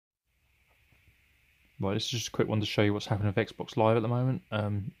Right, this is just a quick one to show you what's happening with Xbox Live at the moment.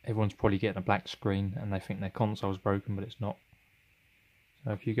 Everyone's probably getting a black screen and they think their console's broken, but it's not.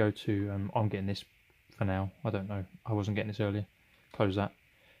 So if you go to, I'm getting this for now. I don't know. I wasn't getting this earlier. Close that.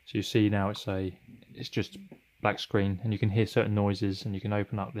 So you see now it's just black screen, and you can hear certain noises, and you can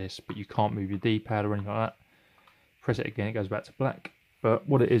open up this, but you can't move your D-pad or anything like that. Press it again, it goes back to black. But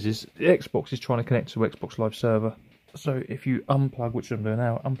what it is the Xbox is trying to connect to Xbox Live server. So if you unplug, which I'm doing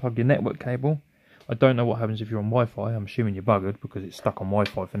now, unplug your network cable. I don't know what happens if you're on Wi-Fi. I'm assuming you're buggered because it's stuck on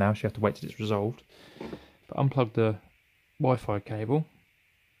Wi-Fi for now, so you have to wait till it's resolved. But unplug the Wi-Fi cable,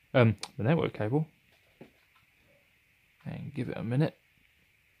 the network cable, and give it a minute,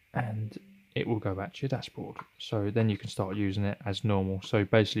 and it will go back to your dashboard. So then you can start using it as normal. So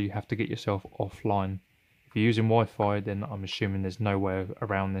basically you have to get yourself offline. If you're using Wi-Fi, then I'm assuming there's no way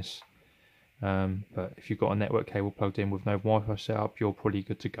around this. But if you've got a network cable plugged in with no Wi-Fi set up, you're probably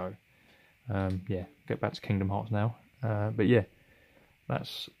good to go. Yeah, get back to Kingdom Hearts now. But yeah,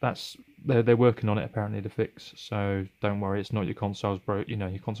 they're working on it apparently, the fix. So don't worry, it's not your console's broke. You know,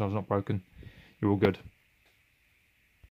 your console's not broken. You're all good.